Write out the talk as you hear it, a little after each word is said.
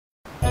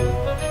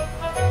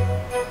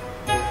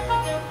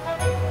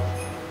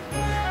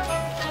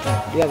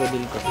Do you have a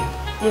daily coffee?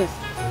 Yes.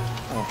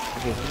 Oh,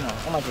 okay. No.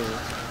 How much is it?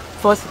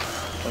 40.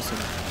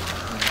 Possible.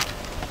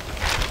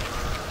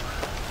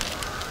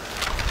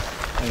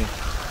 Okay.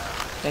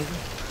 Thank you.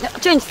 No,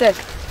 change, sir.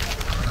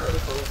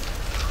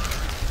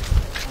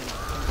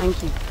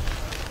 Thank you.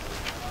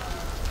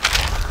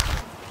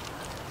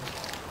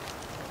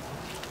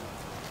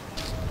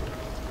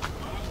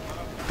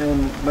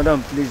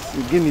 Madam, please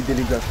give me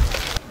daily graphic.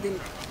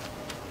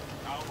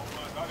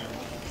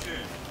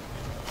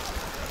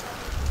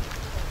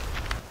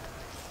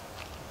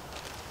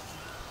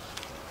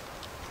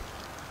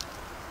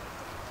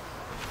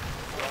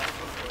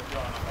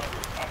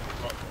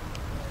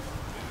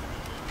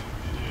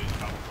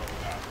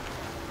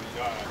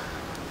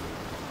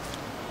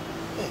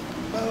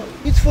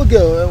 Beautiful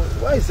girl,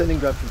 why are you selling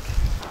graphic?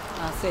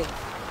 I say,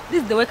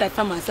 this is the work I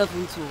found myself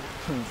into.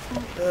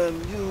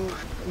 You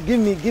give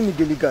me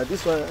daily graphic.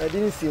 This one I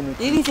didn't see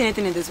anything. You didn't see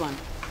anything in this one?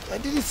 I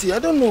didn't see. I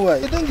don't know why.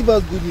 They don't give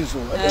us good news. So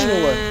I don't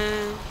know why.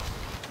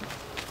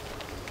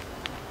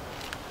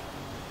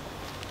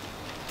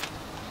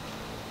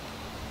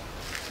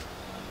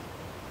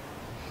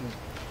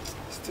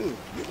 Still,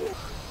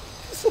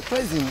 it's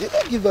surprising. They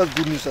don't give us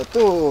good news at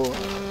all.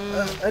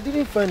 I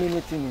didn't find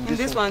anything in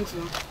this one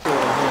too.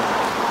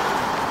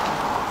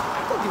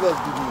 Don't give us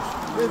good news.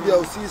 Maybe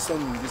I'll see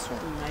some in this one.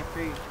 I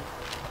pray.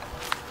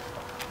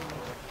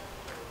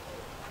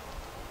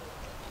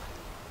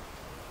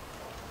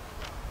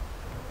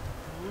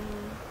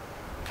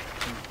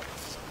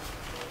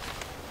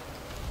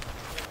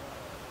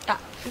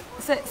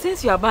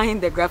 Since you are buying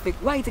the graphic,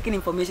 why are you taking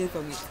information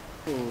from it?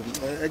 Oh,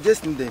 I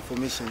just need the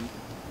information.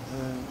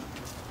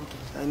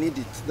 I need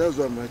it. That's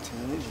what I'm writing.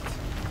 I need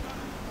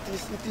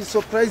it. It is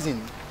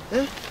surprising.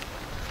 Eh?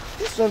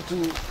 This one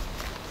too.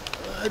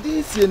 I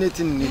didn't see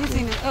anything in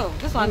it. Oh,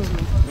 this one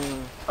too.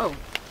 Oh,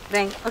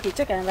 then okay,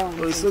 check another one.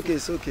 Oh, it's okay.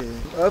 It's okay.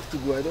 I have to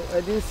go. I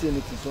didn't see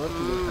anything, so I have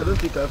to go. I don't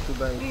think I have to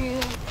buy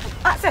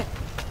it. Sir.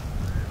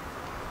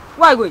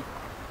 Where are you going?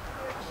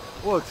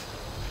 What?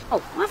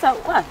 Oh, Master,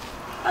 why?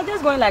 I'm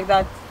just going like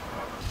that.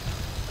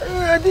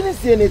 I didn't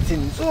see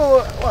anything.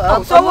 So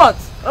what?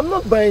 I'm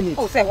not buying it.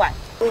 Oh, say why?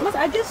 Master,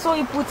 I just saw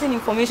you putting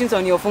information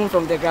on your phone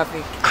from the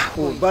graphic.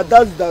 Oh, but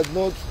that does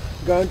not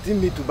guarantee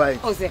me to buy it.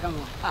 Oh, say come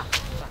on.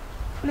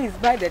 Please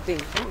buy the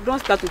thing. Don't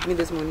start with me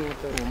this morning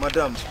at all. Oh,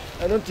 madam,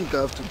 I don't think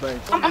I have to buy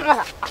it. Come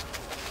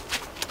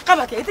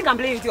back here. You think I'm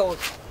playing with your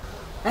oath?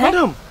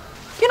 Madam!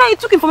 You know, you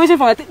took information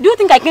from it. Do you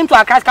think I came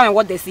to Accra to come and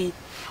watch the sea?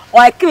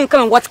 Or I came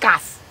and watch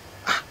cars?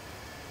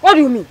 What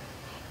do you mean?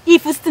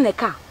 If you sit in a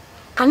car,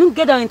 can you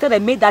get down and tell the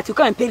maid that you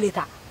come and pay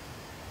later?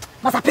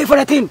 Must I pay for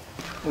the thing?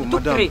 Oh,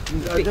 madam,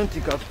 I don't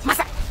think I have to.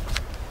 Master,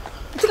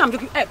 you think I'm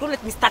joking? Hey, don't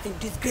let me start in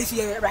disgrace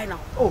here right now.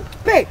 Oh,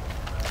 pay!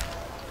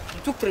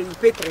 You took 3, you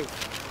pay 3. You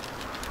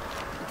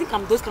think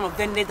I'm those kind of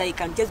vendors that you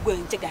can just go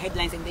and check the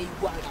headlines and then you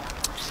go out?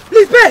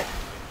 Please pay!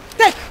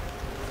 Take!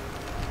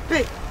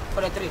 Pay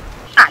for the 3.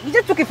 You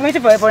just took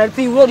information for the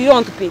thing you don't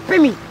want to pay. Pay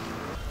me!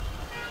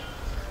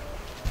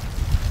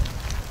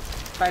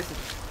 5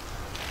 cents.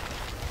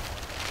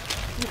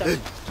 Hey,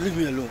 leave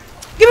me alone.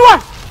 Give me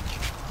 1!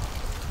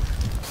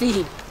 See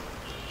him.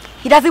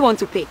 He doesn't want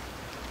to pay.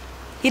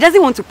 He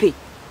doesn't want to pay.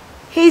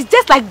 He's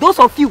just like those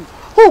of you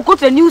who go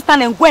to the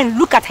newsstand and go and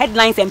look at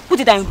headlines and put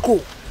it and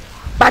go.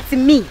 But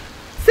me,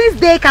 since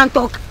they can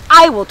talk,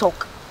 I will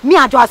talk. Me,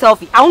 I draw a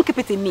selfie. I won't keep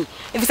it in me.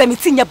 If it's a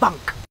meeting in your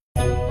bank.